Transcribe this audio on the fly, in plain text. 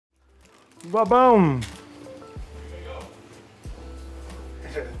Ba-boom.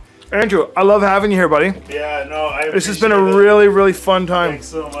 Andrew, I love having you here, buddy. Yeah, no, This has been a really, really fun time. Thanks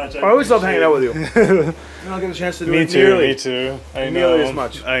so much. I always love hanging out with you. I don't get a chance to do it nearly. Me too. I know. Nearly as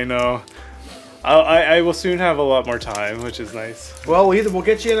much. I know. I will soon have a lot more time, which is nice. Well, either we'll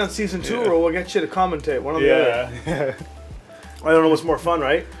get you in on season 2 or we'll get you to commentate. One or the other. Yeah. I don't know what's more fun,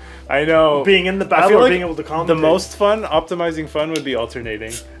 right? I know. Being in the battle or being able to commentate. The most fun, optimizing fun would be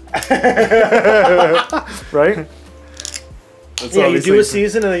alternating. Right? That's Yeah, you do a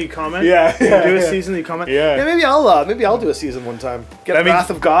season and then you comment. Yeah, You do a season and you comment. Yeah. Maybe I'll do a season one time. Get That means-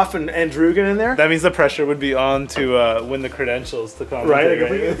 Wrath of Goff and Drugan in there. That means the pressure would be on to win the credentials to commentate. Right?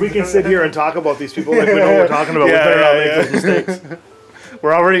 Like if we can sit here and talk about these people like we know what we're talking about, we better not make those mistakes.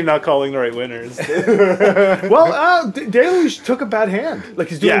 We're already not calling the right winners. Well, Deluge took a bad hand. Like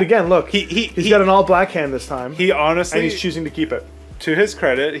he's doing it again. Look, he's got an all black hand this time. He honestly, and he's choosing to keep it. To his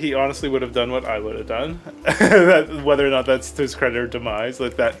credit, he honestly would have done what I would have done. Whether or not that's to his credit or demise,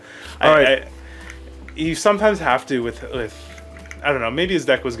 like that. You sometimes have to with I don't know. Maybe his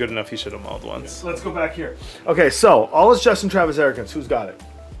deck was good enough. He should have mauled once. Let's go back here. Okay, so all is Just and Travis Arrogance. Who's got it?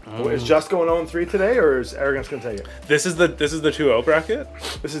 Is Just going 0-3 today, or is Arrogance going to take it? This is the 2-0 bracket.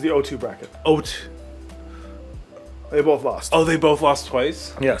 This is the 0-2 bracket. Oh, They both lost. oh, they both lost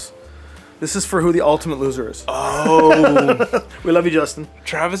twice. Yes. This is for who the ultimate loser is. Oh, We love you, Justin.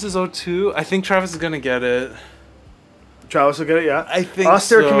 Travis is 0-2. I think Travis is gonna get it. Travis will get it, yeah? I think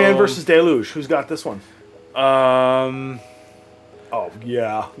Austere so. Command versus Deluge. Who's got this one? Oh,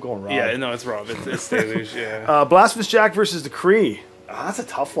 yeah. I'm going Rob. Yeah, no, it's Rob. It's Deluge. Yeah. Blasphemous Jack versus Decree. That's a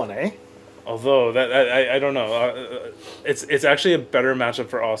tough one, eh? Although that I don't know. It's actually a better matchup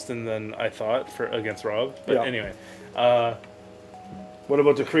for Austin than I thought against Rob. But anyway. What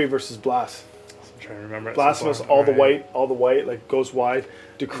about Decree versus Blast? I'm trying to remember. Blasphemous, all the white, like goes wide.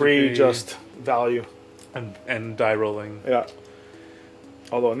 Decree just value. And die rolling. Yeah.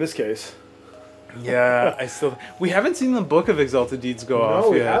 Although in this case. Yeah, we haven't seen the book of Exalted Deeds go off yet.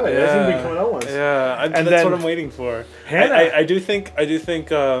 No, we haven't. It hasn't been coming out once. Yeah, And that's then what I'm waiting for. Hannah. I do think.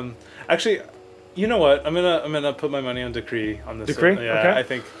 Actually, you know what? I'm gonna put my money on Decree on this. Decree? Yeah, Okay. I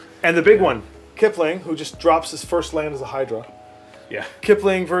think. And the big one, Kipling, who just drops his first land as a Hydra. Yeah.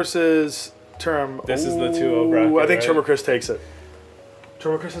 Kipling versus Term. This is the 2-0 bracket. I think right? Terma Chris takes it.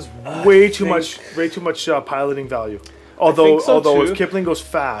 Terma Chris has way too much piloting value. Although if Kipling goes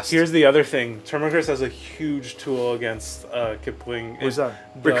fast. Here's the other thing. Termagris has a huge tool against Kipling. What's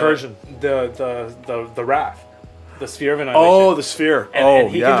that? Recursion. The Wrath. The Sphere of Annihilation. Oh, the Sphere.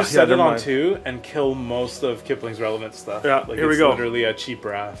 And he can just set it on 2 and kill most of Kipling's relevant stuff. Yeah, like here we go. It's literally a cheap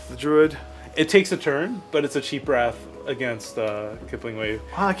Wrath. The Druid. It takes a turn, but it's a cheap Wrath against Kipling Wave.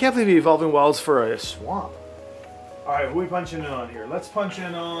 Wow, I can't believe the Evolving Wilds for a swamp. Alright, who are we punching in on here? Let's punch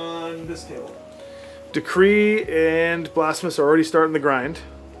in on this table. Decree and Blasphemous are already starting the grind.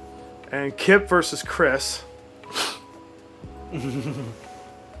 And Kip versus Chris.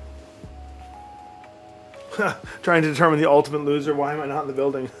 Trying to determine the ultimate loser. Why am I not in the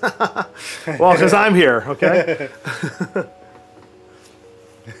building? Well, because I'm here, okay?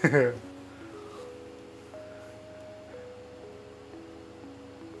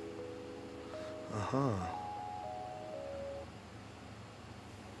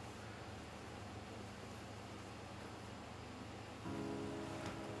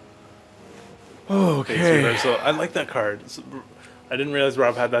 Okay. Fates Reversal. I like that card. I didn't realize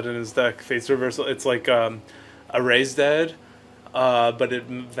Rob had that in his deck. Fates Reversal. It's like a Raise Dead, but it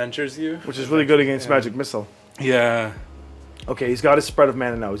ventures you. Which is really good against Magic Missile. Yeah. Okay, he's got his spread of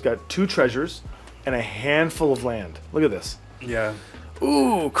mana now. He's got 2 treasures and a handful of land. Look at this. Yeah.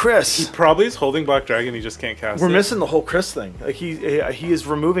 Ooh, Chris. He probably is holding Black Dragon. He just can't cast it. We're missing the whole Chris thing. Like he is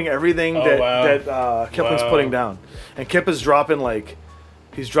removing everything that Kipling's putting down, and Kip is dropping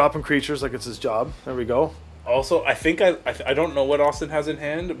he's dropping creatures like it's his job. There we go. Also, I think I don't know what Austin has in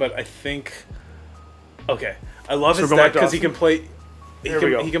hand, but I think. Okay, I love his deck because he can play.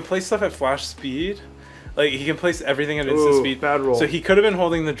 He can play stuff at flash speed. Like, he can place everything at instant speed. Bad roll. So he could have been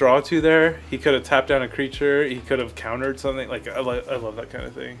holding the draw 2 there. He could have tapped down a creature. He could have countered something. Like, I love that kind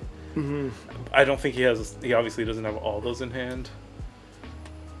of thing. Mm-hmm. I don't think he has... He obviously doesn't have all those in hand.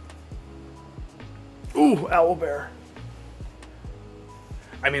 Ooh, Owlbear.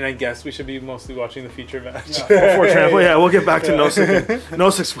 I mean, I guess we should be mostly watching the feature match. Yeah, unfortunately, yeah, we'll get back to Nosek.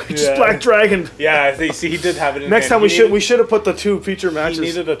 Nosek, just Black Dragon. Yeah, see, he did have it in Next hand. time we should have put the 2 feature matches. He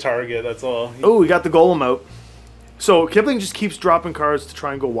needed a target, that's all. Oh, we got the Golem out. So Kipling just keeps dropping cards to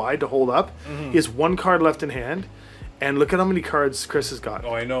try and go wide to hold up. He has 1 card left in hand. And look at how many cards Chris has got.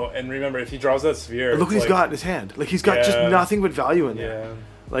 Oh, I know. And remember, if he draws that sphere... And look what he's got in his hand. Like, he's got just nothing but value in there.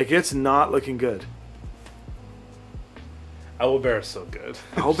 Like, it's not looking good. Owlbear is so good.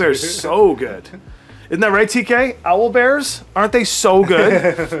 Owlbear's so good. Isn't that right, TK? Owlbears? Aren't they so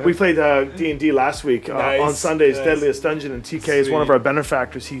good? We played D&D last week on Sunday's Deadliest Dungeon, and TK is one of our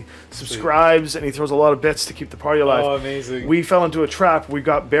benefactors. He subscribes, and he throws a lot of bits to keep the party alive. Oh, amazing. We fell into a trap. We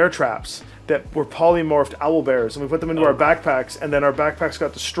got bear traps that were polymorphed owlbears, and we put them into our backpacks, and then our backpacks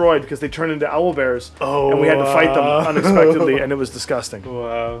got destroyed because they turned into owlbears, and we had to fight them unexpectedly, and it was disgusting.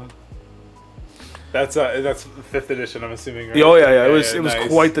 Wow. That's 5th edition, I'm assuming. Right? Oh yeah. It was nice,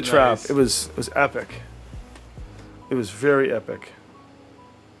 quite the trap. nice. It was epic. It was very epic.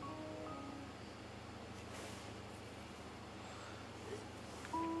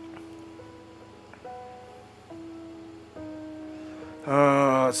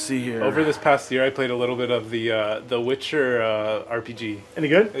 Let's see here. Over this past year, I played a little bit of the Witcher RPG. Any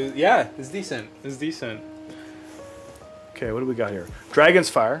good? Yeah, it's decent. It's decent. Okay, what do we got here? Dragon's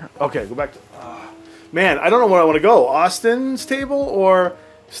Fire. Okay, go back to... man, I don't know where I want to go. Austin's table or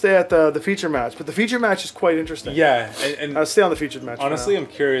stay at the feature match? But the feature match is quite interesting. Yeah, and I'll stay on the featured match. honestly, I'm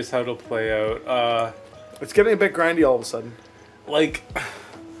curious how it'll play out. It's getting a bit grindy all of a sudden. Like,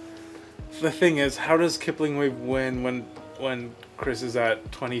 the thing is, how does Kipling win when Chris is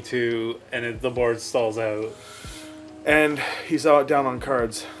at 22 and the board stalls out? And he's out down on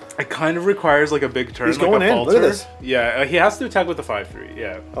cards. It kind of requires like a big turn. He's like going a in. falter. Look at this. Yeah, he has to attack with the 5/3.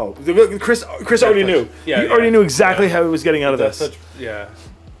 Yeah. Oh, Chris already knew. Yeah, he already knew exactly how he was getting out of That's this. yeah.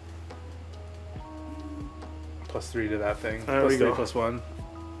 +3 to that thing. There we go. +1.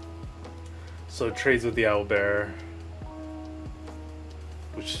 So it trades with the owlbear,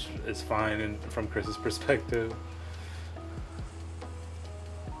 which is fine and from Chris's perspective.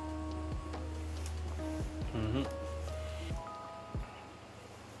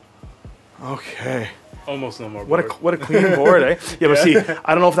 Okay. Almost no more. What a clean board, eh? Yeah, but see,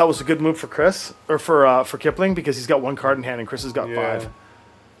 I don't know if that was a good move for Chris or for Kipling because he's got 1 card in hand and Chris has got 5.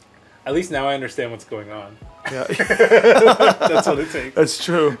 At least now I understand what's going on. Yeah, That's what it takes. that's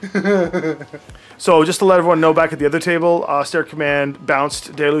true. So just to let everyone know, back at the other table, Austere Command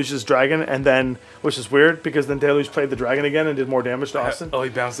bounced Deluge's dragon, and then, which is weird because then Deluge played the dragon again and did more damage to Austin. Oh,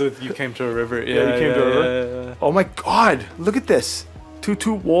 he bounced it with You Came to a River. Yeah, he came to a river. Yeah. Oh my God! Look at this.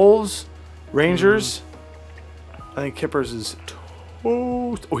 2/2 wolves, rangers. I think Kippers is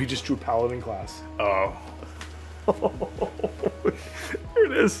toast. Oh, he just drew Paladin class. Oh. Here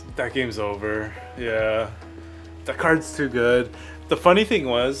it is. That game's over. Yeah. That card's too good. The funny thing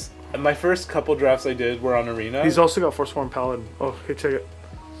was, my first couple drafts I did were on Arena. He's also got Forsworn Paladin. Oh, okay, check it.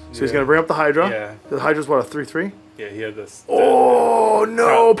 So he's Yeah. gonna bring up the Hydra. Yeah. The Hydra's what, a 3/3? Yeah, he had this. Oh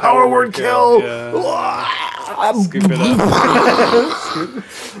no! Power word kill. Yeah. Scoop it up.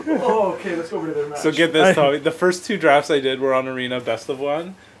 Oh, okay, let's go over to their match. So get this, Tommy. The first 2 drafts I did were on Arena Best of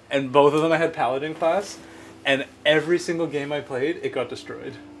 1, and both of them I had Paladin class, and every single game I played, it got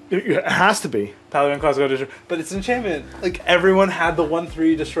destroyed. It has to be. Paladin class got destroyed. But it's enchantment. Like, everyone had the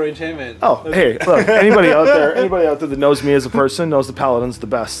 1/3 destroy enchantment. Oh, hey, look, anybody out there that knows me as a person knows the Paladin's the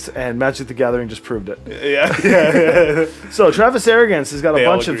best, and Magic the Gathering just proved it. Yeah. So Travis Arrogance has got They a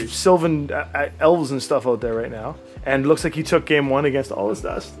all bunch of agree. Sylvan elves and stuff out there right now, and looks like he took game 1 against all his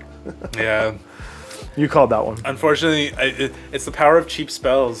dust. Yeah. You called that one. Unfortunately, it's the power of cheap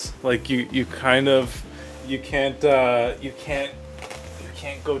spells. Like, you can't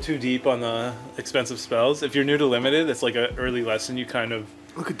go too deep on the expensive spells. If you're new to limited, it's like an early lesson. You kind of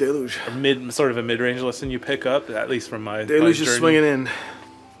Look at Deluge. sort of a mid-range lesson you pick up. At least from my Deluge my is journey. swinging in.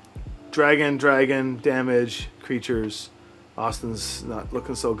 Dragon, damage, creatures. Austin's not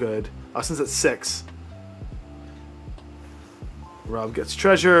looking so good. Austin's at 6. Rob gets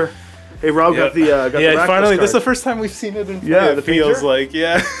treasure. Hey, Rob got the got the backlist finally, card. this is the first time we've seen it in play. Yeah, it the feels feature? like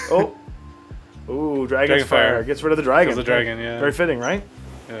Oh. Ooh, Dragon's Fire. Dragonfire. Gets rid of the dragon. Kills the dragon, yeah. Very fitting, right?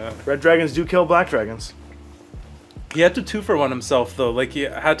 Yeah. Red dragons do kill black dragons. He had to 2-for-1 himself though. Like, he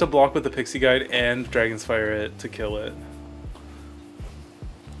had to block with the Pixie Guide and Dragon's Fire it to kill it.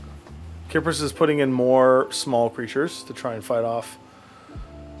 Kippers is putting in more small creatures to try and fight off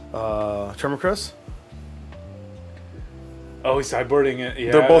Tremorcris. Oh, he's sideboarding it.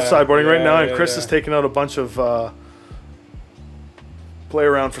 Yeah. They're both sideboarding right now, and yeah, Chris yeah. is taking out a bunch of play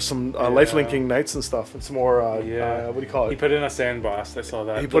around for some life linking knights and stuff, and some more. What do you call it? He put in a Sandblast. I saw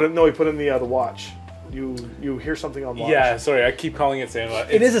that. He put in the watch. You hear something on watch. Yeah, sorry, I keep calling it Sandblast.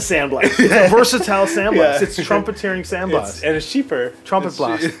 It is a sandblast. It's a versatile sandblast. Yeah. It's trumpeteering sandblast. And it's cheaper. Trumpet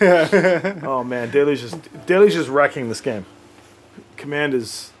blast. Oh man, Deluge is wrecking this game. Command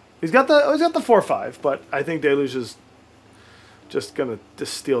is he's got the 4/5, but I think Deluge is just gonna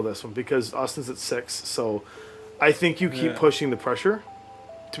steal this one because Austin's at 6. So I think you keep pushing the pressure,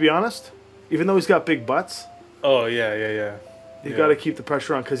 to be honest. Even though he's got big butts, Oh yeah. you got to keep the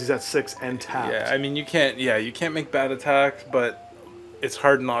pressure on because he's at 6 and tapped. Yeah, I mean you can't make bad attacks, but it's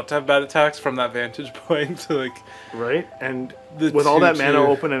hard not to have bad attacks from that vantage point. Like, right, and with all that mana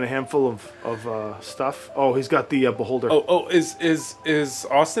open and a handful of stuff. Oh, he's got the beholder. Is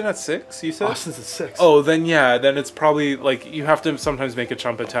Austin at 6? You said Austin's at 6. Oh, then it's probably like you have to sometimes make a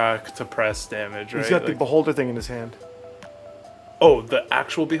chump attack to press damage, right? He's got the beholder thing in his hand. Oh, the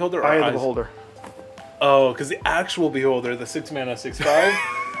actual beholder. I have the beholder. Oh, because the actual beholder, the 6 mana 6/5.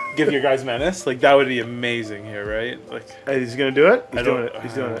 Give your guys menace, like that would be amazing here, right? Like, he's gonna do it. He's doing it.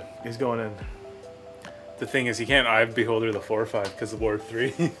 He's doing it. He's going in. The thing is, he can't beholder the 4/5 because of Ward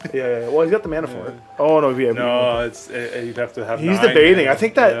 3. yeah. Well, he's got the mana for it. Oh no, yeah. No, you'd have to have. He's debating. I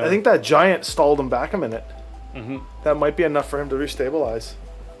think that giant stalled him back a minute. That might be enough for him to restabilize.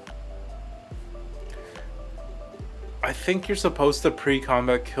 I think you're supposed to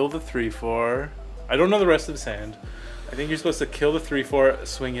pre-combat kill the 3/4. I don't know the rest of his hand. I think you're supposed to kill the 3/4,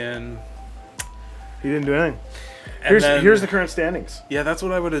 swing in. He didn't do anything. Here's the current standings. Yeah, that's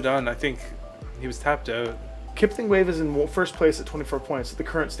what I would have done. I think he was tapped out. Kipling Wave is in first place at 24 points. The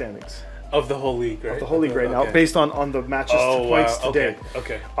current standings of the whole league, right? Of the whole league right now, based on the matches points today.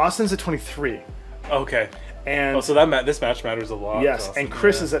 Okay. Austin's at 23. Okay. And so this match matters a lot. Yes, and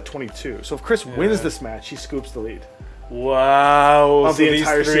Chris is at 22. So if Chris wins this match, he scoops the lead. Wow! Of the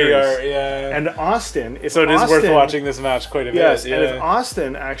entire series. Yeah. And Austin, it is worth watching this match quite a bit. Yes, and if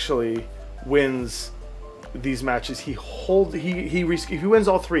Austin actually wins these matches, if he wins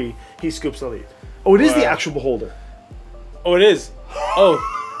all 3, he scoops the lead. Oh, it is the actual beholder. Oh, it is. Oh,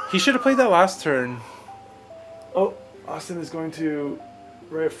 he should have played that last turn. Oh, Austin is going to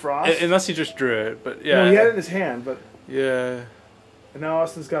Ray of Frost. Unless he just drew it, but yeah. No, he had it in his hand, but yeah. And now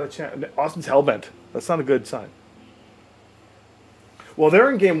Austin's got a chance. Austin's hellbent. That's not a good sign. Well,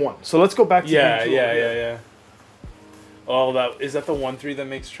 they're in game 1, so let's go back to game 2. Yeah. Oh, is that the 1/3 that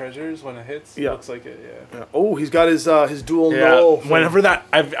makes treasures when it hits? Yeah, looks like it. Yeah. Oh, he's got his dual null. Whenever that,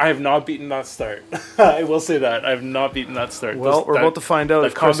 I have not beaten that start. I will say that I have not beaten that start. Well, we're about to find out. The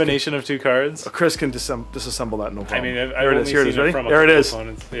combination of 2 cards. Chris can disassemble that, no problem. I mean, here it is. Here it is. Ready? There it is.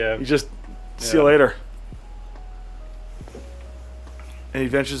 Yeah. You just see you later. And he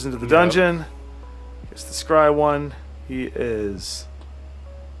ventures into the dungeon. Gets the scry one. He is.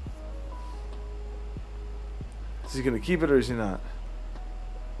 Is he going to keep it or is he not?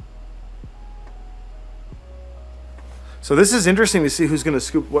 So this is interesting to see who's going to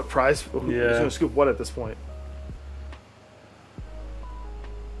scoop what prize. Who's going to scoop what at this point.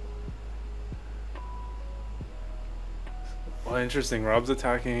 Well, interesting. Rob's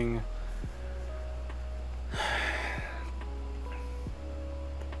attacking.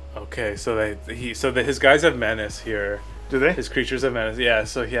 Okay, so his guys have menace here. Do they? His creatures have menace. Yeah,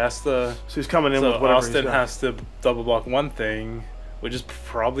 so he has to. So he's coming in with whatever Austin has to double block one thing, which is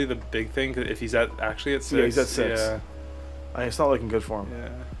probably the big thing. Cause if he's actually at 6. Yeah, he's at 6. Yeah. It's not looking good for him. Yeah.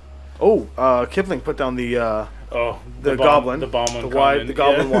 Oh, Kipling put down the goblin, the bomb on the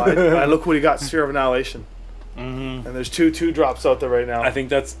goblin wide. And look what he got, Sphere of Annihilation. And there's two drops out there right now. I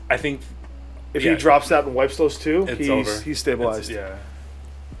think if he drops that and wipes those 2, he's stabilized.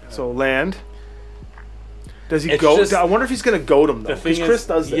 So land. Does he go? I wonder if he's going to goad him though. Because Chris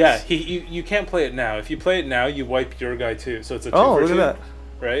does this. Yeah, you can't play it now. If you play it now, you wipe your guy too. So it's a 2 for 2. Look at that.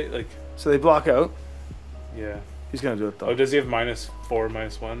 Right? Like. So they block out. Yeah. He's going to do it though. Oh, does he have -4,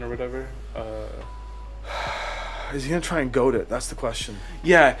 -1 or whatever? Is he going to try and goad it? That's the question.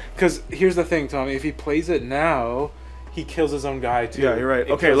 Yeah, because here's the thing, Tommy. If he plays it now, he kills his own guy too. Yeah, you're right.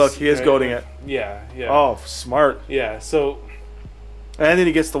 Okay, look, he is goading it. Yeah. Oh, smart. Yeah, so. And then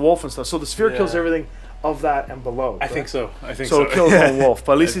he gets the wolf and stuff. So the sphere kills everything of that and below. I think so. So it kills the wolf,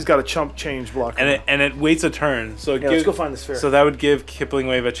 but at least he's got a chump change block. And it waits a turn. So let's go find the sphere. So that would give Kipling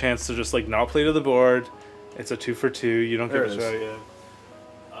Wave a chance to just like not play to the board. It's a 2 for 2. You don't get a shot yet.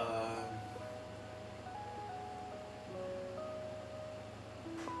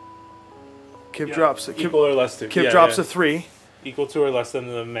 Kip drops it. Equal or less to. Kip drops a 3. Equal to or less than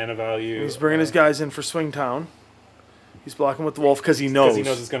the mana value. He's bringing his guys in for Swing Town. He's blocking with the wolf because he knows. Because he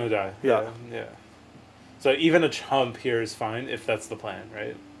knows it's going to die. Yeah. So even a chump here is fine if that's the plan,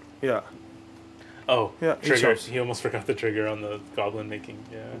 right? Yeah. Oh, yeah. Trigger. He almost forgot the trigger on the goblin making.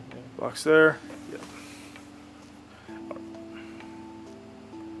 Yeah. Blocks there. Yeah.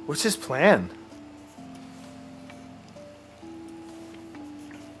 What's his plan?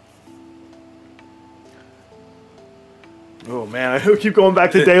 Oh man, I keep going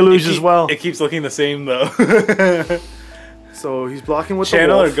back to Deluge as well. It keeps looking the same though. So he's blocking with Channeler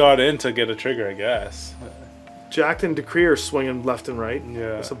the wolf. got in to get a trigger, I guess. Jacked and Decree are swinging left and right.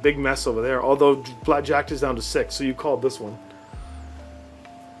 Yeah. It's a big mess over there. Although Jacked is down to 6, so you called this one.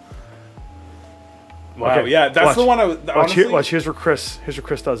 Wow, okay. Yeah, that's the one I was... Watch, here's where Chris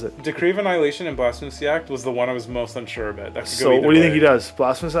does it. Decree of Annihilation and Blasphemous Act was the one I was most unsure about. That could so what do you think he does?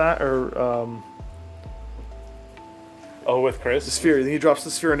 Blasphemous Act or... Oh, with Chris? The sphere. Then he drops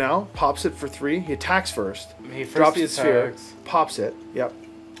the sphere now, pops it for 3. He attacks first. He first drops the sphere, pops it. Yep.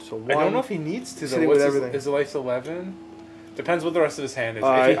 So 1. I don't know if he needs to, though. With everything. Is the life 11? Depends what the rest of his hand is.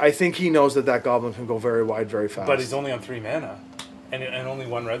 I think he knows that goblin can go very wide, very fast. But he's only on 3 mana. And only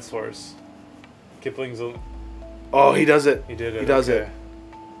 1 red source. Kipling's... Oh, he does it. He did it. He does it.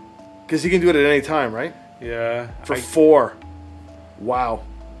 Because he can do it at any time, right? Yeah. For 4. Wow.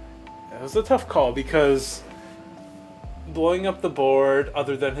 It was a tough call because blowing up the board,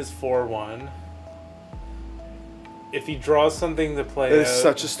 other than his 4/1, if he draws something to play It's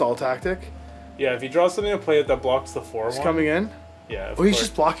such a stall tactic. Yeah, if he draws something to play out that blocks the 4/1. He's coming in? Yeah. Oh, he's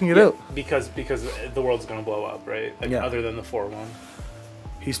just blocking it out. Because the world's going to blow up, right? Like, other than the 4/1.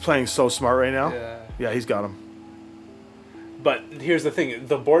 He's playing so smart right now. Yeah. Yeah, he's got him. But here's the thing: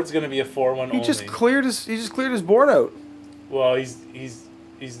 the board's going to be a 4/1 only. He just cleared his board out. Well, he's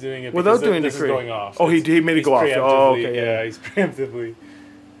doing it without doing this is going off. Oh, he made it go off. Oh, okay. Yeah, he's preemptively.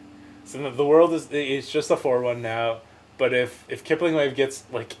 So the world it's just a 4/1 now. But if Kipling Wave gets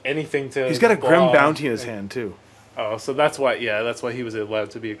like anything to, he's got a Grim Bounty in his hand too. Oh, so that's why. Yeah, that's why he was allowed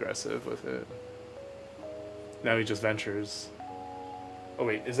to be aggressive with it. Now he just ventures. Oh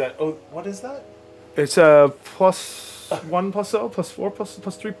wait, is that? Oh, what is that? It's a +1 +0 +4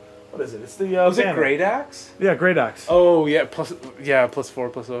 +3. What is it? It's the. Was it Great Axe? Yeah, Great Axe. Oh yeah, +4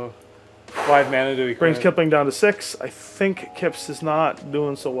 +0. 5 mana to equip. Brings Kipling down to 6. I think Kips is not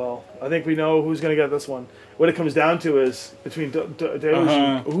doing so well. I think we know who's going to get this one. What it comes down to is between Deluge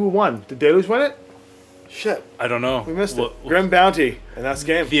and who won. Did Deluge win it? Shit. I don't know. We missed it. Grim Bounty, and that's the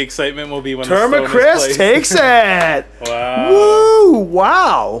game. The excitement will be when Terma Chris takes it. Wow. Woo!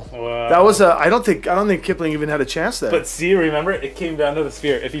 Wow. Wow. That was a. I don't think Kipling even had a chance there. But see, remember, it came down to the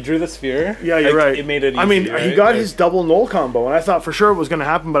sphere. If he drew the sphere, yeah, you're right. It made it easy, I mean, right? he got his double null combo, and I thought for sure it was going to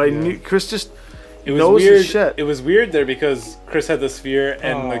happen, but I knew Chris just knows his shit. It was weird there because Chris had the sphere,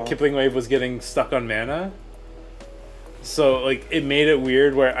 and the Kipling Wave was getting stuck on mana. So like it made it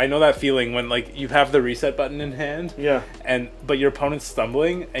weird where I know that feeling when like you have the reset button in hand, but your opponent's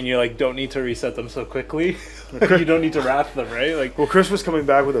stumbling and you like don't need to reset them so quickly. You don't need to wrath them, right? Like, well, Chris was coming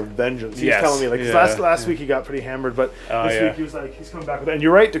back with a vengeance. He was telling me like last week he got pretty hammered, but this week he was like he's coming back with it. And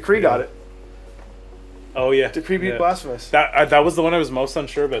you're right, Decree got it. Oh yeah, Decree beat Blasphemous. That was the one I was most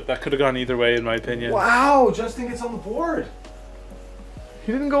unsure about. That could have gone either way in my opinion. Wow, Justin gets on the board.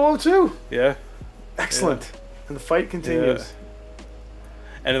 He didn't go 0-2. Yeah, excellent. Yeah. And the fight continues. Yeah.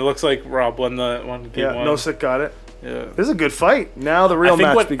 And it looks like Rob won game one. No sick got it. Yeah. This is a good fight. Now the real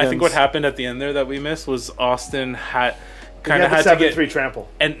match begins. I think what happened at the end there that we missed was Austin had to get 7-3 trample.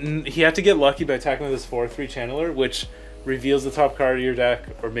 And he had to get lucky by attacking with his 4/3 channeler, which reveals the top card of your deck,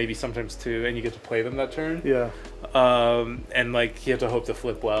 or maybe sometimes 2, and you get to play them that turn. Yeah. And like he had to hope to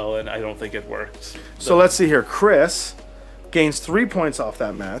flip well, and I don't think it worked. So let's see here. Chris gains 3 points off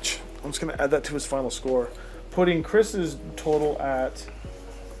that match. I'm just gonna add that to his final score. Putting Chris's total at...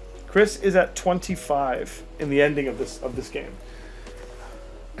 Chris is at 25 in the ending of this game.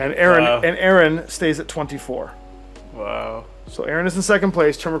 And Aaron stays at 24. Wow. So Aaron is in second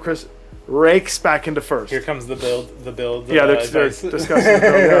place. Terma Chris rakes back into first. Here comes the build. Yeah, they're discussing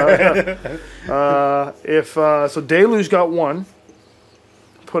the build. So Deluge got 1,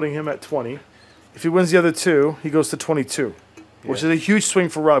 putting him at 20. If he wins the other 2, he goes to 22. Which is a huge swing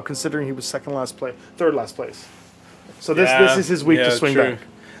for Rob, considering he was third last place. So this is his week to swing back.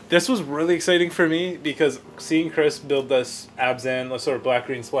 This was really exciting for me because seeing Chris build this Abzan, sort of black,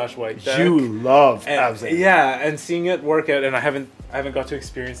 green, splash, white deck. You love Abzan. Yeah, and seeing it work out, and I haven't got to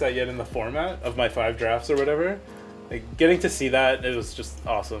experience that yet in the format of my 5 drafts or whatever. Like getting to see that, it was just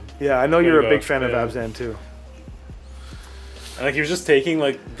awesome. Yeah, I know you're a big fan of Abzan too. And like he was just taking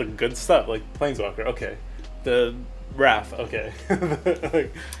like the good stuff, like Planeswalker. Okay, the Wrath, okay.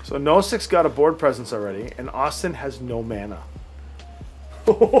 So No6 got a board presence already, and Austin has no mana.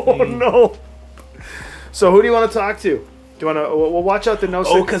 Oh no! So who do you want to talk to? Do you want to? Well, watch out the No6.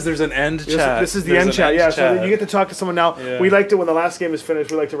 Oh, because there's an end chat. This is the end chat. Yeah, so you get to talk to someone now. Yeah. We like to, when the last game is finished,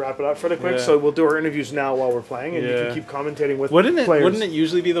 we like to wrap it up for the quick. So we'll do our interviews now while we're playing, and you can keep commentating with players. Wouldn't it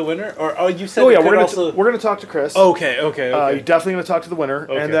usually be the winner? Or you said we're gonna talk to Chris. Okay. You're definitely gonna talk to the winner,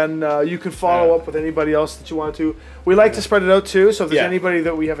 and then you can follow up with anybody else that you want to. We like to spread it out too. So if there's anybody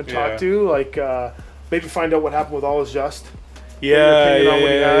that we haven't talked to, like maybe find out what happened with All Is Just.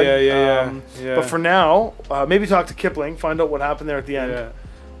 Yeah. But for now, maybe talk to Kipling, find out what happened there at the end.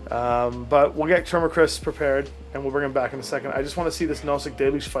 But we'll get Tremor Chris prepared, and we'll bring him back in a second. I just want to see this Nosek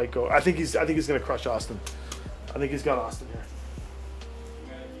Deluge fight go. I think he's going to crush Austin. I think he's got Austin here.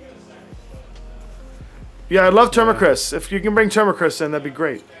 Yeah, I love Tremor Chris. If you can bring Tremor Chris in, that'd be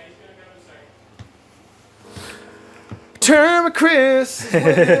great. Tremor Chris is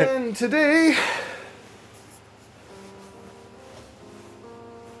winning today.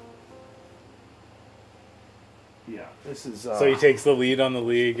 Yeah, this is. So he takes the lead on the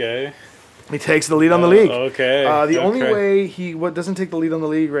league, eh? He takes the lead on the league. Okay. The only way he doesn't take the lead on the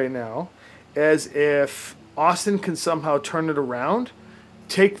league right now is if Austin can somehow turn it around,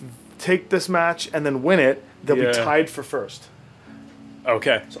 take this match and then win it. They'll be tied for first.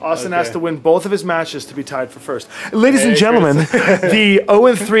 Okay. So Austin has to win both of his matches to be tied for first. Ladies and gentlemen, the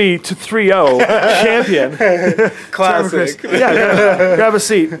 0-3 to 3-0 champion. Classic. Yeah, grab a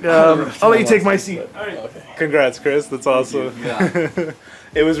seat. I'll let you take my seat. Okay. Congrats, Chris. That's awesome. Yeah.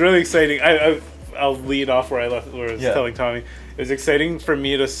 It was really exciting. I'll lead off where I left. Where I was telling Tommy. It was exciting for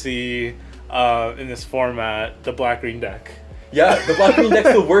me to see in this format the black-green deck. Yeah, the black green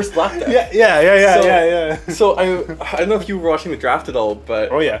deck's the worst black deck. Yeah. So I don't know if you were watching the draft at all,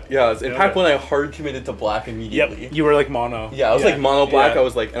 but yeah, in Pack 1 I hard committed to black immediately. Yep, you were like mono. Yeah, I was like mono black. I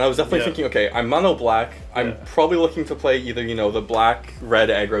was like, and I was definitely Yeah. thinking, okay, I'm mono black. I'm probably looking to play either the black red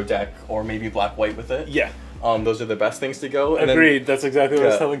aggro deck or maybe black white with it. Yeah. Those are the best things to go. And Agreed. That's exactly what I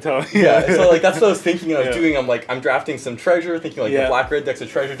was telling Tony. Yeah, so like that's what I was thinking. I was doing. I'm like, I'm drafting some treasure, thinking like the black red deck's a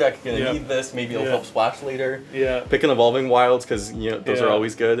treasure deck. You're gonna need this. Maybe it'll help splash later. Yeah. Picking evolving wilds because those are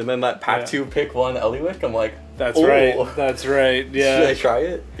always good. And then that pack 2 pick 1 Eliwick. I'm like, that's right. That's right. Yeah. Should I try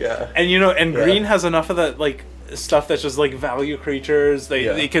it? Yeah. And green has enough of that like stuff that's just like value creatures.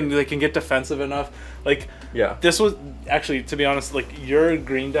 They can get defensive enough. Like this was actually, to be honest, like your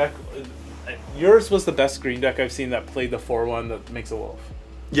green deck. Yours was the best green deck I've seen that played the 4/1 that makes a wolf.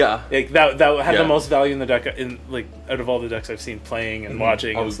 Yeah, like that had the most value in the deck out of all the decks I've seen playing and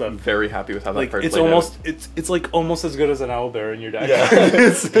watching. I was very happy with how that card it's played almost out. it's like almost as good as an owlbear in your deck.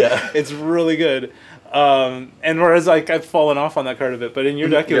 Yeah, it's really good. And whereas like I've fallen off on that card a bit, but in your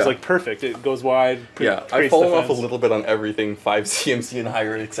deck it was like perfect. It goes wide. I've fallen off a little bit on everything 5 CMC and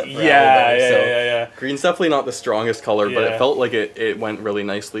higher except for yeah. Green's definitely not the strongest color, but it felt like it went really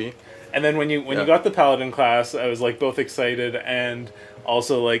nicely. And then when you got the Paladin class, I was like both excited and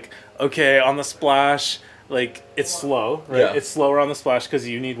also like, okay, on the splash, like it's slow, right? Yeah. It's slower on the splash because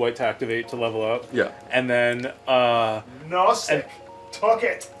you need white to activate to level up. Yeah. And then Nosek took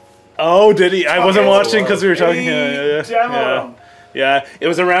it. Oh, did he? I wasn't watching because we were talking. Yeah, it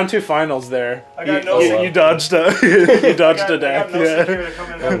was a round 2 finals there. I got Nosek. You dodged a you dodged a deck.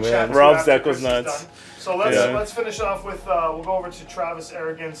 Rob's deck was nuts. So let's finish off with we'll go over to Travis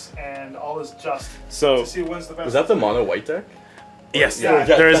Arrogance and all his just to see who wins the best. Was that the mono white deck? Yes,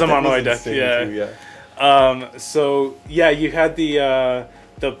 there is a mono white deck. So you had the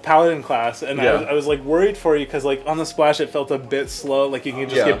Paladin class, and I was like worried for you because like on the splash it felt a bit slow. Like you can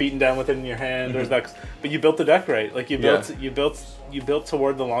just get beaten down with it in your hand. Or that, but you built the deck right. Like you built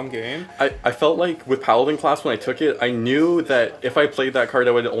toward the long game. I felt like with Paladin class when I took it, I knew that if I played that card,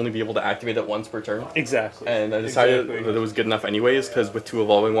 I would only be able to activate it once per turn. Exactly. And I decided that it was good enough anyways because with 2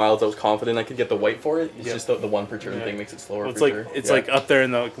 evolving wilds, I was confident I could get the white for it. It's just the one per turn thing makes it slower. Well, it's like up there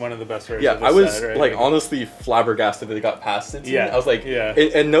in one of the best versions. Yeah, of I was set, right? like honestly flabbergasted that it got past it. Yeah, I was like,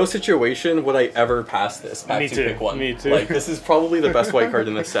 in no situation would I ever pass this. Me too. Pick 1. Me too. Like this is probably the best white card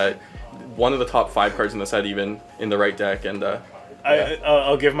in the set. One of the top 5 cards in the set, even in the right deck, and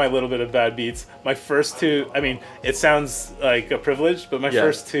I'll give my little bit of bad beats. My first 2, I mean, it sounds like a privilege, but my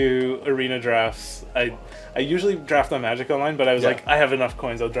first 2 arena drafts, I usually draft on Magic Online, but I was like, I have enough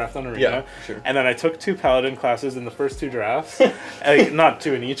coins, I'll draft on Arena. Yeah, sure. And then I took 2 Paladin classes in the first 2 drafts, like, not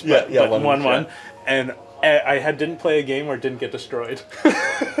 2 in each, but one. And I didn't play a game where it didn't get destroyed.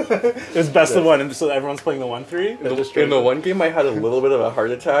 It was best of 1, and so everyone's playing the 1/3. In the one game, I had a little bit of a heart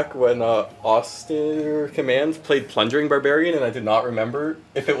attack when Austin Commands played Plundering Barbarian, and I did not remember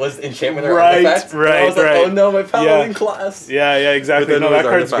if it was enchantment or artifact. And I was like, oh no, my Paladin class. Yeah, exactly. No, that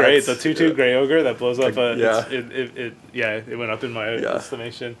card's great. The 2/2 Grey Ogre that blows up. It went up in my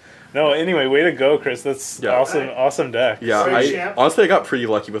estimation. No, anyway, way to go, Chris. That's awesome deck. Yeah, honestly, I got pretty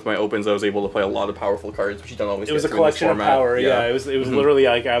lucky with my opens. I was able to play a lot of powerful cards, which you don't always get. It was a collection of power. Yeah, it was literally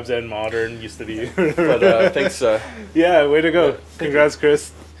like Abzan Modern used to be. But thanks. Yeah, way to go. Congrats,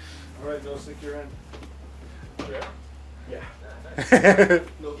 Chris. All right, Nosek, you're in. Yeah.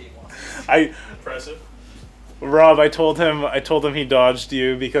 No game loss. Impressive. Rob, I told him he dodged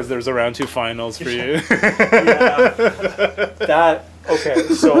you because there's a round 2 finals for you. Yeah. Okay,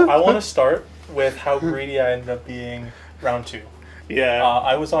 so I want to start with how greedy I ended up being round 2. Yeah.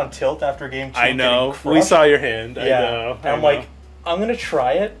 I was on tilt after game 2. I know. We saw your hand. Yeah. I know. And I'm like, I'm going to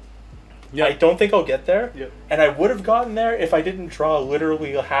try it. Yep. I don't think I'll get there. Yep. And I would have gotten there if I didn't draw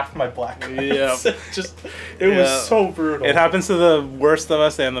literally half my black cards. Yep. It was so brutal. It happens to the worst of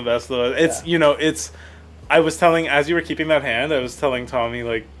us and the best of us. It's, you know, it's... I was telling, as you were keeping that hand, I was telling Tommy,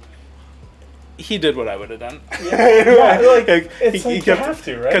 like, he did what I would have done. Yeah, like it's like you have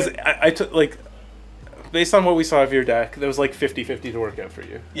to, right? Because I took, like, based on what we saw of your deck, there was like 50-50 to work out for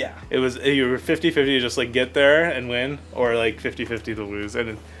you. Yeah. It was, you were 50-50 to just, like, get there and win, or, like, 50-50 to lose.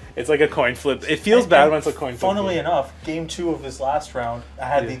 And it's like a coin flip. It feels bad when it's a coin flip. Funnily enough, game 2 of this last round, I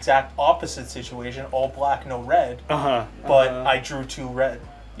had the exact opposite situation, all black, no red. But I drew 2 red.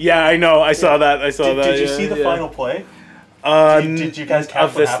 Yeah, I know. I saw that. Did you see the final play? Did you guys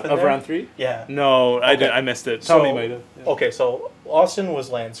catch what happened there? Round 3? Yeah. No, okay. I missed it. Tommy might have. Yeah. Okay, so Austin was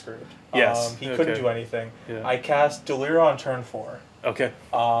land screwed. Yes. He couldn't do anything. Yeah. I cast Delira on turn 4. Okay.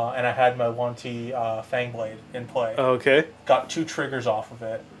 And I had my 1T Fangblade in play. Okay. Got 2 triggers off of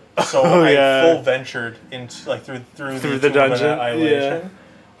it. So I full ventured into like through the dungeon annihilation.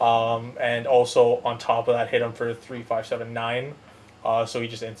 Yeah. And also on top of that, hit him for 3, 5, 7, 9. So he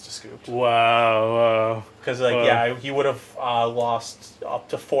just insta-scooped. Wow. Because, like, he would have lost up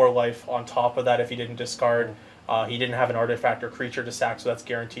to 4 life on top of that if he didn't discard. He didn't have an artifact or creature to sack, so that's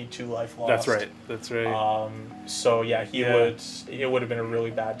guaranteed 2 life lost. That's right. So, yeah, it would have been a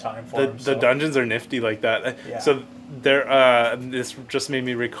really bad time for him. The dungeons are nifty like that. Yeah. So, this just made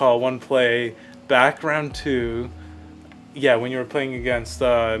me recall one play back round 2. Yeah, when you were playing against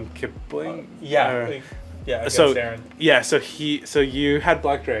Kipling? Against Aaron. Yeah, so you had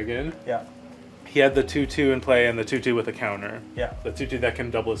Black Dragon. Yeah. He had the 2/2 in play and the 2/2 with a counter. Yeah. The 2/2 that can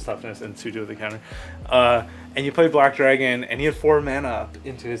double his toughness and 2/2 with a counter. And you played Black Dragon and he had 4 mana up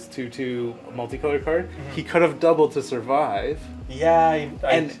into his 2/2 multicolor card. Mm-hmm. He could have doubled to survive. Yeah,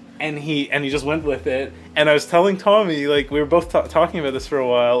 and he just went with it. And I was telling Tommy, like, we were both talking about this for a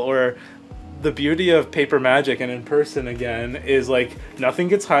while, or the beauty of paper magic and in person again is like nothing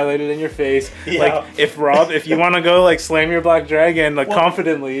gets highlighted in your face. Yeah. Like if you want to go like slam your Black Dragon like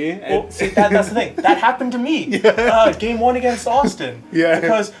confidently. See, that's the thing. That happened to me. Yeah. Game 1 against Austin. Yeah.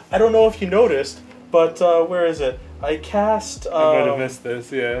 Because I don't know if you noticed, but where is it? I cast. I might have missed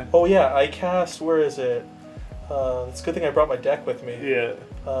this. Yeah. Oh yeah, I cast. Where is it? It's a good thing I brought my deck with me. Yeah.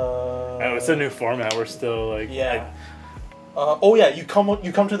 It's a new format. We're still like. Yeah. You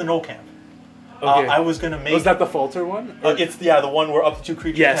come to the no camp. Okay. I was gonna make. Was that the falter one? It's the one where up to 2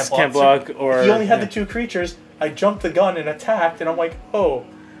 creatures can't block. Or he only had the 2 creatures. I jumped the gun and attacked, and I'm like, oh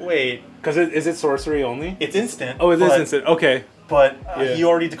wait. Because is it sorcery only? It's instant. Oh, it is instant. Okay. But he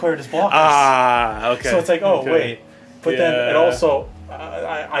already declared his blockers. Okay. So it's like, wait. But then it also.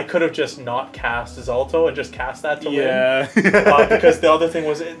 I could have just not cast Zalto and just cast that to win. Because the other thing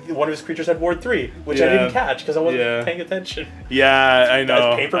was one of his creatures had Ward 3, which I didn't catch because I wasn't paying attention. Yeah, I know.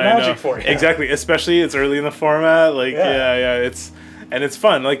 That's paper magic for you. Exactly, especially it's early in the format. Like, it's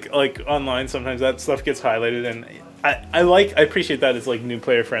fun. Like online, sometimes that stuff gets highlighted, and I appreciate that it's like new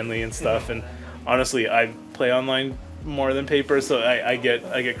player friendly and stuff. And honestly, I play online more than paper, so I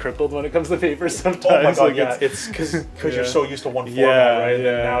get crippled when it comes to paper sometimes. Oh my god, yeah. It's because you're so used to one format, right? And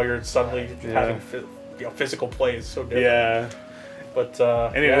then now you're suddenly having physical plays so different. Yeah. But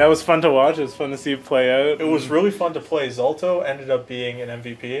anyway, that was fun to watch. It was fun to see it play out. It was really fun to play. Zalto ended up being an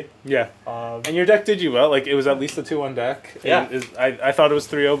MVP. Yeah. And your deck did you well. Like, it was at least a 2-1 deck. Yeah. I thought it was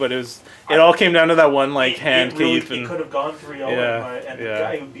 3-0, but it all came down to that one hand really, keep. It could have gone 3-0, and the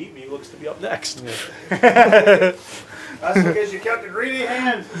guy who beat me looks to be up next. Yeah. That's because you kept a greedy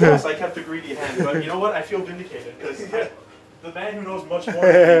hand. Yes, I kept a greedy hand. But you know what? I feel vindicated because the man who knows much more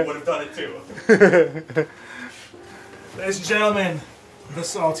than me would have done it too. Ladies and gentlemen, the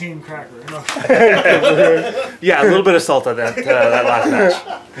saltine cracker. Yeah, a little bit of salt on that last match.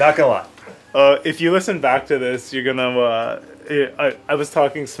 Not gonna lie. If you listen back to this, you're gonna. I was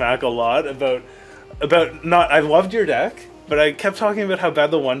talking smack a lot about not. I loved your deck, but I kept talking about how bad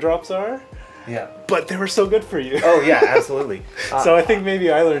the 1-drops are. Yeah. But they were so good for you. Oh yeah, absolutely. So I think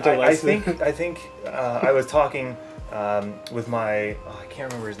maybe I learned a lesson. I think I was talking with my I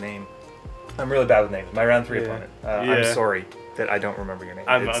can't remember his name. I'm really bad with names. My round 3 opponent. I'm sorry that I don't remember your name.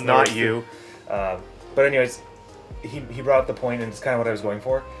 It's not you. But anyways, he brought up the point, and it's kind of what I was going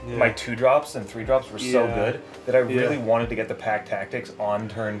for. Yeah. My 2-drops and 3-drops were so Yeah. good that I really wanted to get the pack tactics on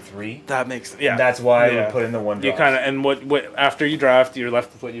turn 3. That makes And that's why I would put in the 1-drops. You kind of and what after you draft, you're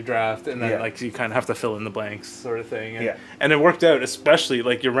left with what you draft, and then Yeah. like you kind of have to fill in the blanks, sort of thing. And, Yeah. and it worked out, especially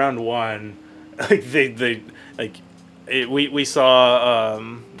like your round 1, like they like we saw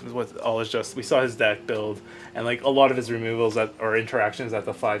what all is just we saw his deck build. And like a lot of his removals or interactions at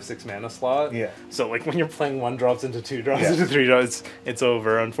the 5-6 mana slot. Yeah. So like when you're playing 1-drops into 2-drops into 3-drops, it's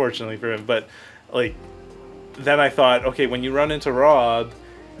over, unfortunately for him. But like then I thought, okay, when you run into Rob,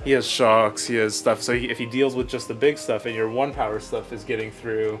 he has shocks, he has stuff. So if he deals with just the big stuff and your 1-power stuff is getting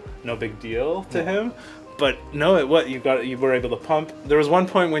through, no big deal to him. But no, you were able to pump. There was one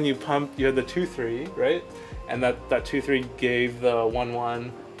point when you pumped, you had the 2-3, right? And that 2-3 gave the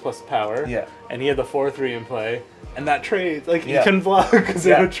 1-1 plus power. Yeah. And he had the 4-3 in play. And that trade, like, you couldn't block because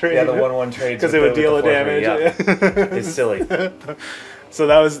it would trade. Yeah, the 1-1 trade. Because it would deal a damage. It's silly. So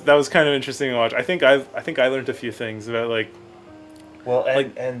that was kind of interesting to watch. I think I learned a few things about, like... Well,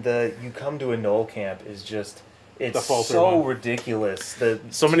 and you come to a Null camp is just... It's so ridiculous.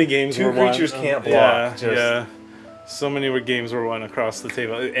 So many games were won. 2 creatures can't block. Yeah. So many games were won across the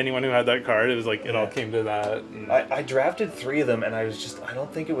table. Anyone who had that card, it was like it all came to that. I drafted 3 of them, and I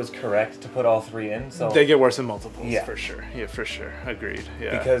don't think it was correct to put all 3 in. So they get worse in multiples, yeah. for sure. Yeah, for sure. Agreed.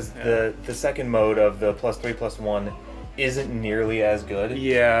 Yeah. Because the second mode of the +3/+1 isn't nearly as good.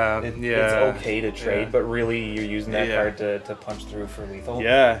 Yeah. It's okay to trade, but really you're using that card to punch through for lethal.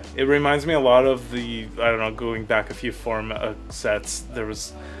 Yeah. It reminds me a lot of the, I don't know, going back a few sets, there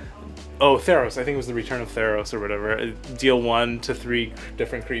was... Oh, Theros. I think it was the Return of Theros or whatever. Deal 1 to 3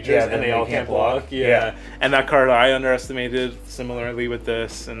 different creatures, and they all can't block. Yeah. And that card I underestimated similarly with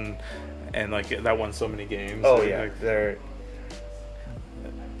this, and like that won so many games. Oh, like, yeah. Like,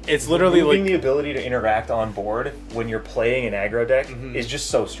 it's literally like the ability to interact on board when you're playing an aggro deck is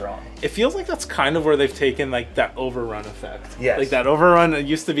just so strong. It feels like that's kind of where they've taken like that overrun effect. Yes. Like that overrun, it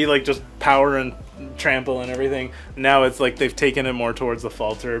used to be like just power and trample and everything. Now it's like they've taken it more towards the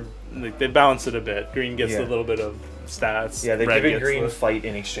falter. Like they balance it a bit. Green gets a little bit of stats. Yeah, they Red give green fight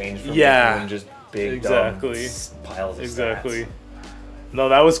in exchange for making just big dumb piles of stats. No,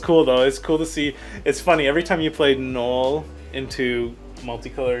 that was cool though. It's cool to see. It's funny every time you played Null into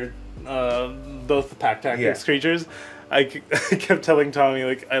multicolored both the pack tactics creatures, I kept telling Tommy,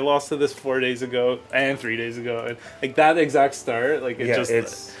 like, I lost to this 4 days ago and 3 days ago, and like that exact start, like I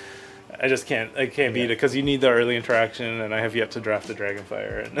can't beat it because you need the early interaction, and I have yet to draft the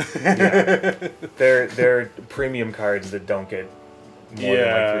Dragonfire. And they're premium cards that don't get more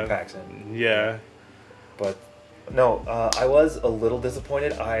than like 3 packs in. Yeah, but no, I was a little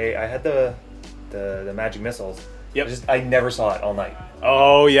disappointed. I had the magic missiles. Yep. I never saw it all night.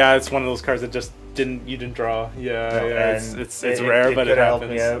 Oh yeah, it's one of those cards that just you didn't draw. Yeah, it's rare, but it happens. Helped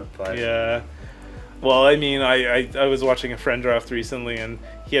me out, but yeah. Well, I mean, I was watching a friend draft recently, and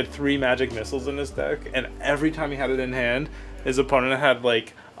he had 3 magic missiles in his deck, and every time he had it in hand, his opponent had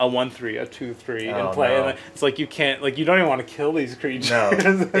like a 1/3, a 2/3 in play, and it's like you can't, like you don't even want to kill these creatures. No,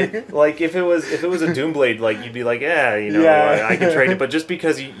 like if it was a Doomblade, like you'd be like, I can trade it, but just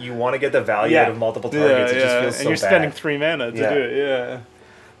because you want to get the value out of multiple targets, it just feels so bad. And you're spending 3 mana to do it. Yeah.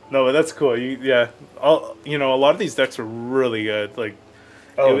 No, but that's cool. A lot of these decks were really good. Like,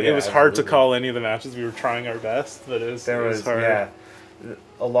 it was hard to call any of the matches. We were trying our best, but it was hard. Yeah,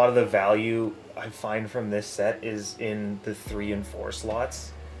 a lot of the value I find from this set is in the 3 and 4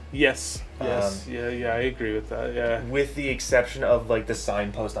 slots. Yes. Yeah, I agree with that. Yeah. With the exception of like the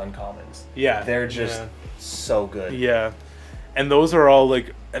signpost uncommons. Yeah. They're just so good. Yeah, and those are all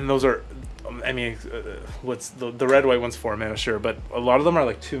like, I mean, what's the red white one's 4 mana, sure, but a lot of them are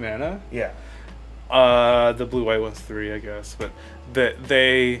like 2 mana. Yeah. The blue white one's 3, I guess, but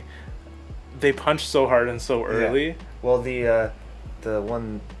they punch so hard and so early. Yeah. Well, the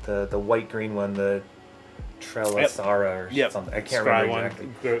white green one, the Trelasara or something. I can't remember exactly.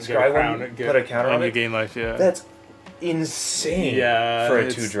 Scry one, put a counter on it. You gain life. Yeah. That's insane. For a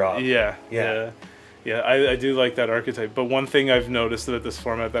 2-drop. Yeah. I do like that archetype. But one thing I've noticed about this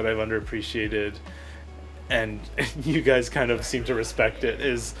format that I've underappreciated, and you guys kind of seem to respect it,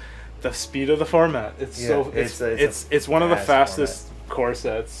 is the speed of the format. It's one of the fastest core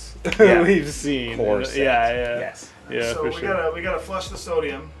sets we've seen. Core set. Yes. Yeah, so we gotta flush the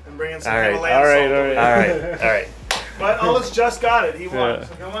sodium and bring in some all right. But Ollus just got it. He won.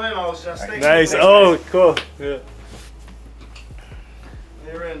 So come on in, Ollus just. Thanks. Nice. Oh, cool. Yeah.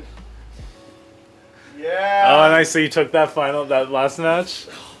 You're in. Yeah. Oh, nice. So you took that last match.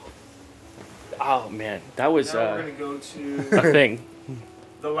 Oh man, that was now we're gonna go to a thing.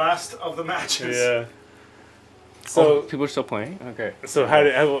 the last of the matches. Yeah. So people are still playing. Okay. So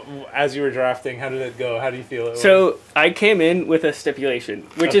as you were drafting, how did it go? How do you feel? So I came in with a stipulation,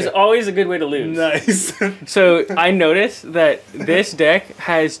 which is always a good way to lose. Nice. So I noticed that this deck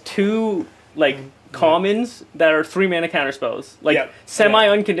has 2 like commons that are 3 mana counter spells, like semi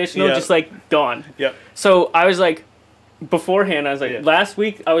unconditional, just like gone. Yep. So I was like, beforehand, I was like, last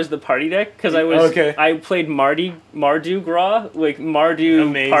week I was the party deck because I played Mardu Gra, like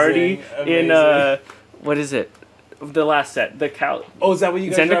Mardu Party in what is it? The last set, the Cal. Oh, is that what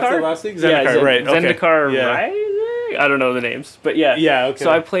you guys drafted last week? Zendikar, right? Okay. Zendikar, right? I don't know the names, but yeah. Yeah. Okay. So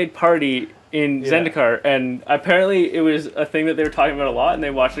I played Party in Zendikar, and apparently it was a thing that they were talking about a lot, and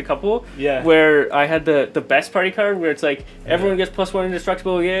they watched a couple. Yeah. Where I had the best party card, where it's like everyone gets +1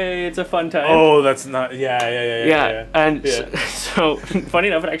 indestructible. Yay! It's a fun time. Oh, that's not. Yeah. And so funny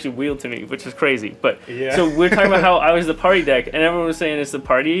enough, it actually wheeled to me, which is crazy. But so we're talking about how I was the party deck, and everyone was saying it's the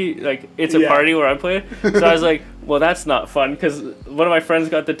party, like it's a party where I play. So I was like, well, that's not fun, because one of my friends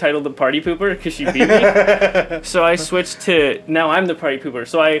got the title the party pooper because she beat me. So I switched to now I'm the party pooper.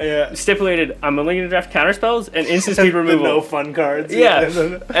 So I stipulated I'm only going to draft counter spells and instant speed removal. No fun cards.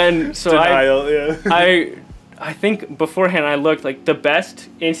 Yeah. And so I think beforehand I looked like the best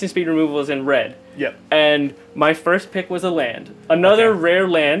instant speed removal is in red. Yep. And my first pick was a land. Another rare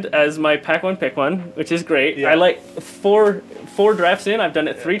land as my pack 1 pick 1, which is great. Yeah. I like 4 drafts in. I've done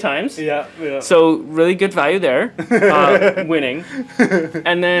it 3 times. Yeah. So really good value there, winning.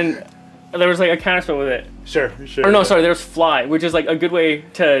 And then there was like a counter spell with it. Sure. Or no, sorry, there's fly, which is like a good way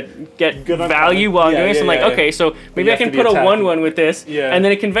to get value while doing it. So I'm like, okay, so maybe I can put a 1/1 with this, and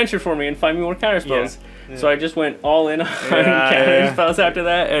then it can venture for me and find me more counter spells. So I just went all in on counter spells after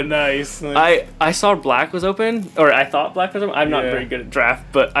that, and nice. I saw black was open, or I thought black was open. I'm not very good at draft,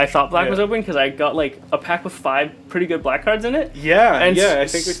 but I thought black was open because I got like a pack with 5 pretty good black cards in it. I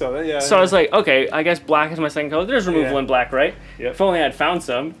think we saw that. Yeah. So I was like, okay, I guess black is my second color. There's removal in black, right? Yep. If only I had found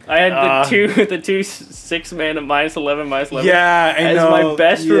some. I had the two 6 mana -11 Yeah, I know. as my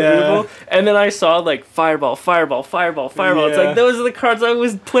best removal, and then I saw like fireball. It's like those are the cards I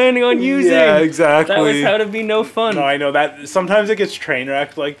was planning on using. Yeah, exactly. That was how to be no fun. No, I know that. Sometimes it gets train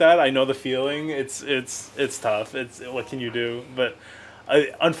wrecked like that. I know the feeling. It's tough. It's what can you do? But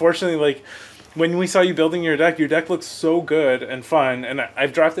unfortunately, like when we saw you building your deck looks so good and fun. And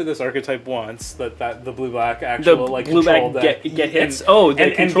I've drafted this archetype once. That the blue-black actual the like blue control black deck. get hits.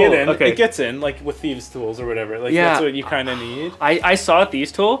 And control. Get in. Okay. It gets in like with Thieves' Tools or whatever. Like that's what you kind of need. I saw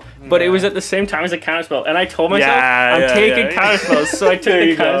Thieves' Tool, but it was at the same time as a counterspell, and I told myself I'm taking counterspells, so I took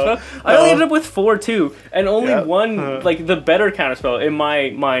the counterspell. I only ended up with 4 too, and only one like the better counterspell in my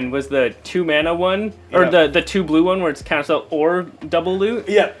mind was the 2 mana one or the 2 blue one where it's counterspell or double loot.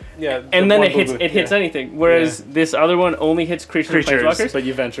 Yeah. And then it hits anything, whereas this other one only hits creatures and planeswalkers. But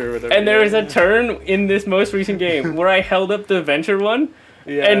you venture or whatever. And there was a turn in this most recent game where I held up the venture one.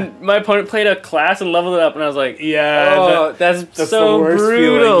 Yeah. And my opponent played a class and leveled it up, and I was like, that's so the worst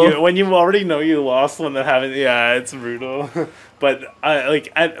brutal. Feeling. When you already know you lost one that haven't, it's brutal. But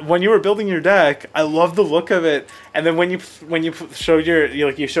when you were building your deck, I love the look of it. And then when you showed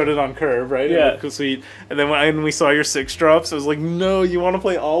you showed it on curve, right? Yeah. It looked sweet. And then when we saw your 6 drops, I was like, no, you want to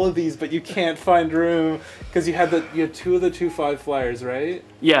play all of these, but you can't find room because you had 2 of the 2/5 flyers, right?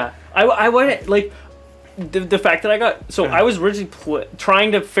 Yeah, I wanted like. The fact that I got I was originally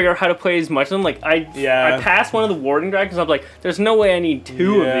trying to figure out how to play as much of them. Like I passed one of the Warden Dragons. I'm like, there's no way I need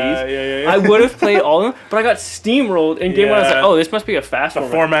 2 of these. Yeah. I would have played all of them, but I got steamrolled in game 1. I was like, oh, this must be a fast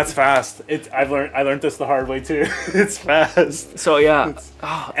format. The format's fast. I learned this the hard way too. It's fast. So yeah.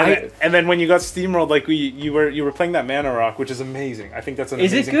 And then when you got steamrolled, like you were playing that Mana Rock, which is amazing. I think that's an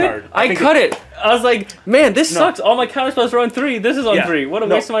amazing card. I cut it. I was like, man, this sucks. All my counterspells are on 3. This is on 3. What a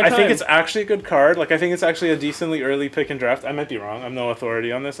waste of my time. I think it's actually a good card. Like I think it's actually a decently early pick and draft. I might be wrong. I'm no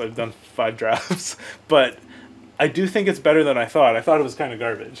authority on this. I've done 5 drafts, but I do think it's better than I thought. I thought it was kind of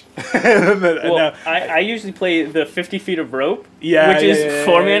garbage. I usually play the 50 feet of rope, which is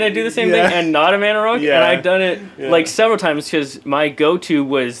 4 mana do the same thing and not a mana rock. And I've done it like several times because my go-to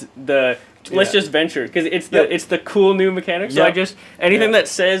was the let's just venture because it's the cool new mechanic. So I just anything that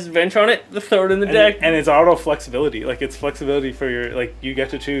says venture on it, throw it in the deck. And it's auto flexibility. Like it's flexibility for your you get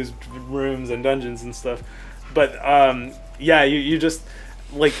to choose rooms and dungeons and stuff. But you just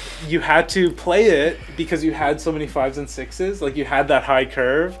like you had to play it because you had so many 5s and 6s. Like you had that high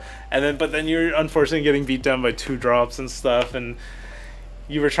curve, but then you're unfortunately getting beat down by 2 drops and stuff, and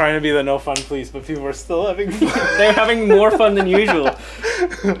you were trying to be the no fun police, but people were still having fun. They're having more fun than usual.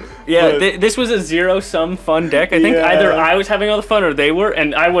 This was a 0-sum fun deck. I think either I was having all the fun or they were,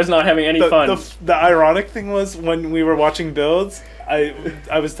 and I was not having any fun. The ironic thing was when we were watching builds,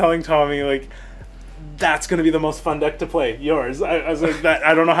 I was telling Tommy like, that's going to be the most fun deck to play. Yours. I was like, that.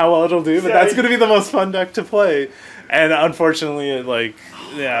 I don't know how well it'll do, but that's going to be the most fun deck to play. And unfortunately,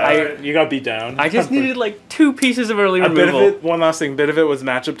 you got beat down. I just needed like 2 pieces of early removal. Bit of it, one last thing, bit of it was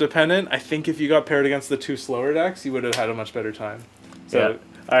matchup dependent. I think if you got paired against the 2 slower decks, you would have had a much better time. So,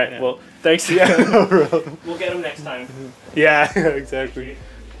 all right. Well, thanks. Yeah, we'll get him next time. Yeah, exactly.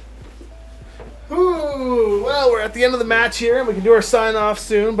 Ooh, well, we're at the end of the match here, and we can do our sign-off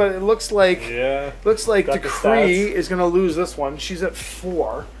soon, but it looks like Decree is going to lose this one. She's at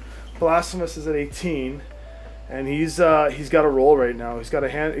 4. Blasphemous is at 18. And he's got a roll right now. He's got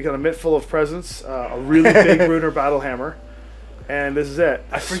a mitt full of presents, a really big Bruner battle hammer, and this is it.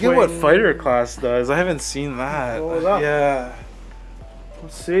 I forget what fighter class does. I haven't seen that. Yeah.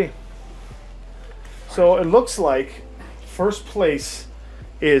 Let's see. So it looks like first place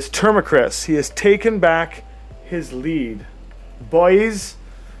is Termacris. He has taken back his lead. Boys,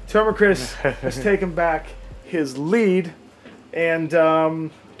 Termacris has taken back his lead, and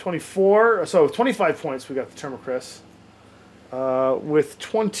 25 points we got the Termacris. With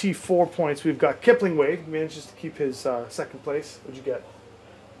 24 points we've got Kipling Wade. He manages to keep his second place. What'd you get?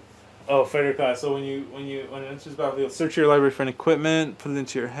 Oh, fighter class. So when it enters battlefield, search your library for an equipment, put it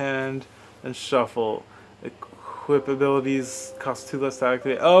into your hand, and shuffle. Equip abilities cost 2 less to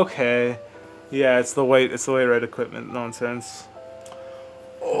activate. Okay. Yeah, it's the white red equipment nonsense.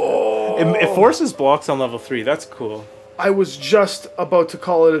 Oh. It forces blocks on level 3. That's cool. I was just about to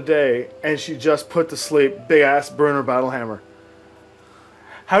call it a day, and she just put to sleep big ass Bruner battle hammer.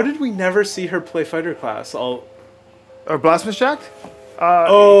 How did we never see her play fighter class? Or Blasphemous Jack?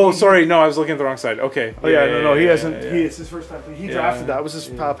 Sorry, no, I was looking at the wrong side. Okay. Oh yeah, no, he hasn't. It's his first time. He drafted that. It was his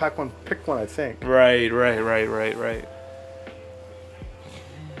pick one, I think. Right.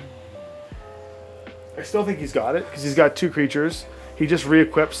 I still think he's got it because he's got 2 creatures. He just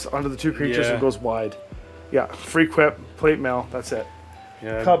re-equips onto the 2 creatures and goes wide. Yeah, free quip, plate mail. That's it.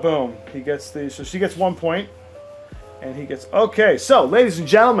 Yeah. Kaboom! He gets so she gets 1 point, and he gets. Okay, so ladies and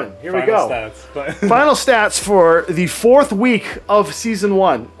gentlemen, here we go. Final stats for the 4th week of season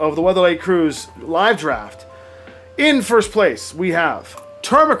 1 of the Weatherlight Crew's live draft. In first place, we have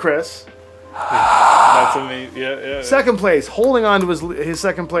Termacris. That's amazing. Yeah. Second place, holding on to his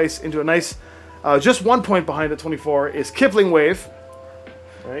second place into a nice, just 1 point behind at 24 is Kipling Wave.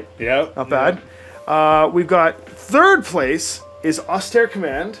 Right. Yeah. Not bad. We've got third place is Austere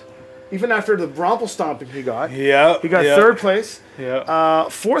Command, even after the Bromple stomping he got. Yeah. He got third place. Yeah.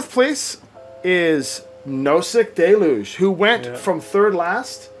 Fourth place is Nosik Deluge, who went from third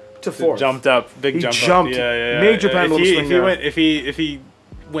last to fourth. Jumped up. He jumped. Yeah. Major pendulum swing there. If he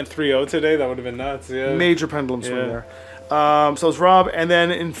went 3-0 today, that would have been nuts. Yeah. Major pendulum swing there. So it's Rob. And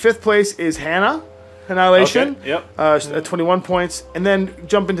then in fifth place is Hannah. Annihilation. Okay. Yep. At 21 points. And then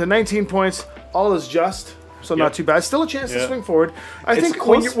jump into 19 points. All is just. So not too bad. Still a chance to swing forward. I think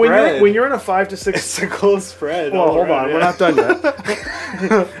when you're in a 5 to 6, it's a close spread. Well, hold on, we're not done yet.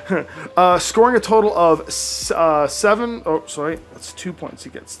 Scoring a total of 7. Oh, sorry, that's 2 points he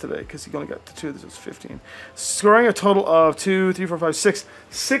gets today because he only got the 2. This is 15. Scoring a total of 2, 3, 4, 5, 6.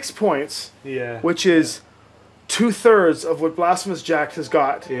 6 points. Yeah. Which is 2/3 of what Blasphemous Jack has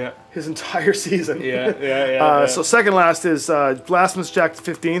got. Yeah. His entire season. Yeah. So second last is Blasphemous Jack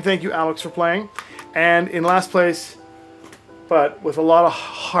 15. Thank you, Alex, for playing. And in last place, but with a lot of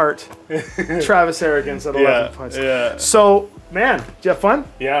heart, Travis Arrogance at 11 points. Yeah. So, man, did you have fun?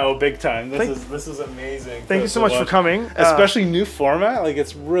 Yeah, big time. This is amazing. Thank you so much for coming. Especially new format. Like,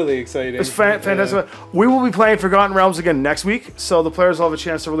 it's really exciting. It's fantastic. We will be playing Forgotten Realms again next week, so the players will have a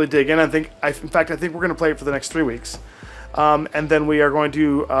chance to really dig in. In fact, I think we're going to play it for the next 3 weeks. And then we are going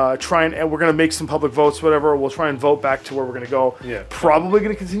to try and we're going to make some public votes, whatever. We'll try and vote back to where we're going to go. Yeah. Probably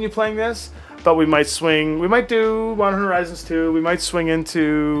going to continue playing this. But we might swing. We might do Modern Horizons 2. We might swing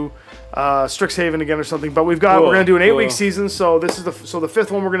into Strixhaven again or something. But we're going to do an 8-week season. So this is the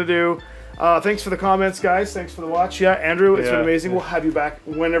 5th one we're going to do. Thanks for the comments, guys. Thanks for the watch. Yeah, Andrew, it's been amazing. We'll have you back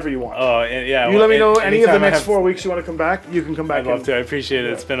whenever you want. Oh, yeah. You let me know any of the next 4 weeks you want to come back. You can come back. I'd love to. I appreciate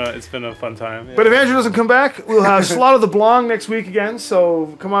it. It's been a fun time. Yeah. But if Andrew doesn't come back, we'll have Slaughter the Blanc next week again.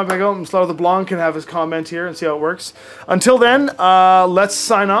 So come on back out and Slaughter the Blanc can have his comment here and see how it works. Until then, let's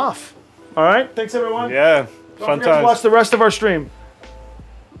sign off. All right. Thanks, everyone. Yeah. Don't forget to watch the rest of our stream.